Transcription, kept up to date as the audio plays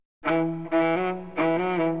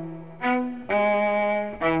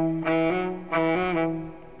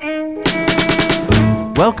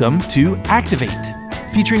Welcome to Activate,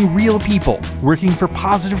 featuring real people working for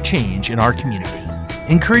positive change in our community,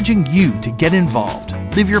 encouraging you to get involved,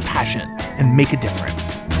 live your passion, and make a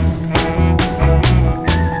difference.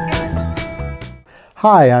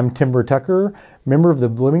 Hi, I'm Timber Tucker, member of the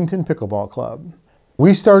Bloomington Pickleball Club.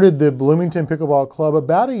 We started the Bloomington Pickleball Club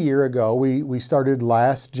about a year ago. We started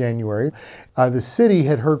last January. The city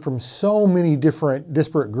had heard from so many different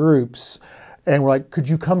disparate groups, and we're like, could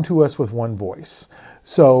you come to us with one voice?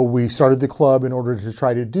 So we started the club in order to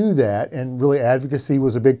try to do that, and really advocacy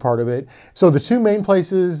was a big part of it. So the two main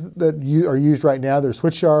places that are used right now, there's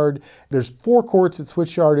Switchyard. There's 4 courts at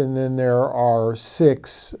Switchyard, and then there are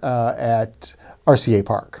 6 at RCA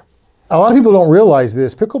Park. A lot of people don't realize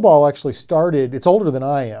this. Pickleball actually started, it's older than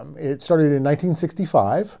I am. It started in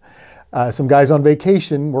 1965. Some guys on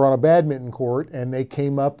vacation were on a badminton court, and they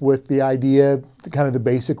came up with the idea, kind of the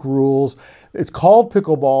basic rules. It's called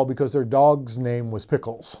pickleball because their dog's name was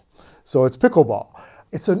Pickles. So it's pickleball.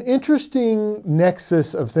 It's an interesting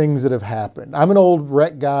nexus of things that have happened. I'm an old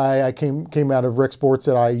rec guy. I came out of rec sports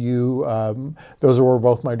at IU. Those are where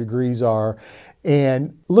both my degrees are.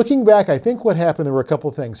 And looking back, I think what happened, there were a couple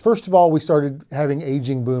of things. First of all, we started having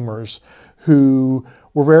aging boomers who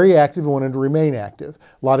were very active and wanted to remain active.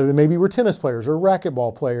 A lot of them maybe were tennis players or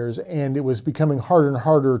racquetball players, and it was becoming harder and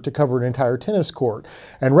harder to cover an entire tennis court.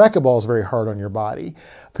 And racquetball is very hard on your body.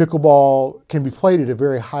 Pickleball can be played at a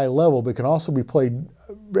very high level, but can also be played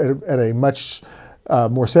at a much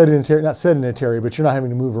more sedentary, not sedentary, but you're not having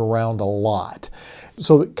to move around a lot.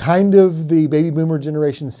 So kind of the baby boomer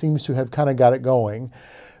generation seems to have kind of got it going.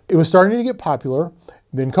 It was starting to get popular,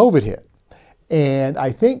 then COVID hit. And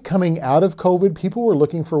I think coming out of COVID, people were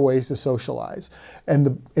looking for ways to socialize.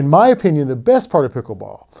 And in my opinion, the best part of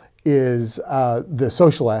pickleball is the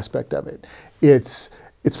social aspect of it. It's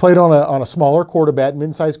played on a smaller court, a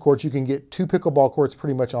badminton-sized court. You can get 2 pickleball courts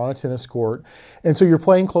pretty much on a tennis court. And so you're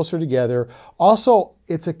playing closer together. Also,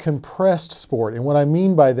 it's a compressed sport. And what I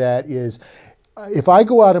mean by that is, if I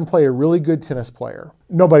go out and play a really good tennis player,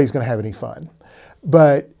 nobody's going to have any fun.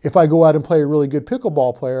 But if I go out and play a really good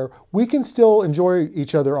pickleball player, we can still enjoy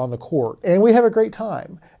each other on the court. And we have a great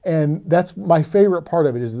time. And that's my favorite part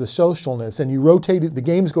of it, is the socialness. And you rotate it, the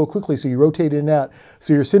games go quickly, so you rotate in and out.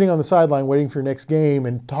 So you're sitting on the sideline waiting for your next game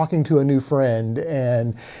and talking to a new friend.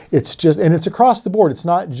 And it's across the board. It's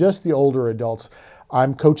not just the older adults.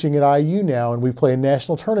 I'm coaching at IU now, and we play in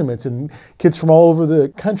national tournaments, and kids from all over the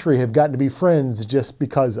country have gotten to be friends just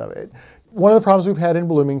because of it. One of the problems we've had in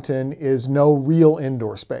Bloomington is no real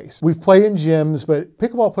indoor space. We've played in gyms, but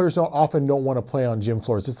pickleball players often don't want to play on gym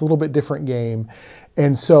floors. It's a little bit different game.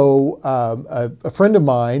 And so a friend of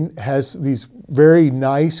mine has these very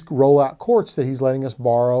nice rollout courts that he's letting us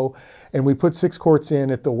borrow. And we put 6 courts in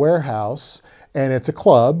at the warehouse. And it's a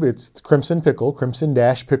club. It's Crimson Pickle,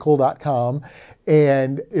 crimson-pickle.com.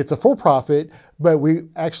 And it's a for-profit, but we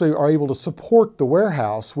actually are able to support the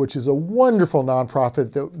warehouse, which is a wonderful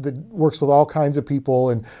nonprofit that works with all kinds of people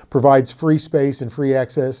and provides free space and free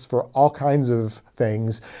access for all kinds of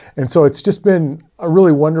things. And so it's just been a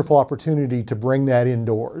really wonderful opportunity to bring that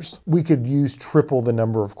indoors. We could use triple the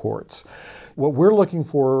number of courts. What we're looking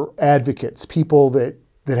for, advocates, people that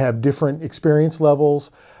have different experience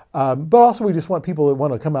levels, but also we just want people that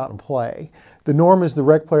want to come out and play. The norm is the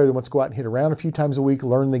rec player that wants to go out and hit around a few times a week,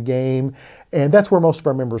 learn the game, and that's where most of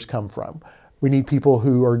our members come from. We need people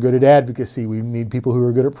who are good at advocacy. We need people who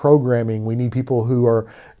are good at programming. We need people who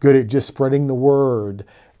are good at just spreading the word,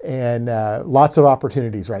 and lots of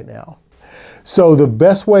opportunities right now. So the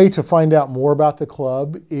best way to find out more about the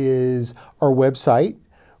club is our website,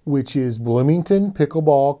 which is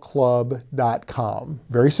bloomingtonpickleballclub.com.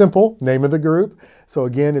 Very simple, name of the group. So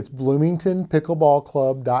again, it's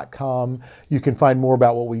bloomingtonpickleballclub.com. You can find more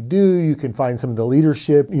about what we do. You can find some of the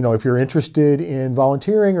leadership. If you're interested in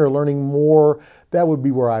volunteering or learning more, that would be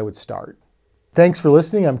where I would start. Thanks for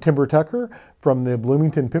listening. I'm Timber Tucker from the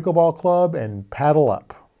Bloomington Pickleball Club, and paddle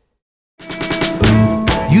up.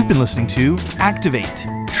 You've been listening to Activate,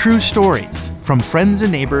 true stories from friends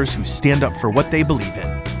and neighbors who stand up for what they believe in.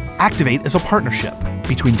 Activate is a partnership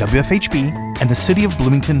between WFHB and the City of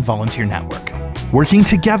Bloomington Volunteer Network, working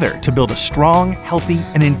together to build a strong, healthy,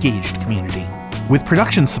 and engaged community. With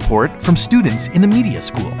production support from students in the media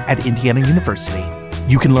school at Indiana University.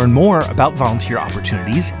 You can learn more about volunteer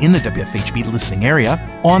opportunities in the WFHB listening area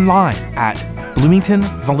online at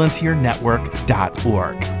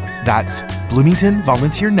bloomingtonvolunteernetwork.org. That's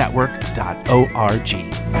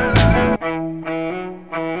bloomingtonvolunteernetwork.org.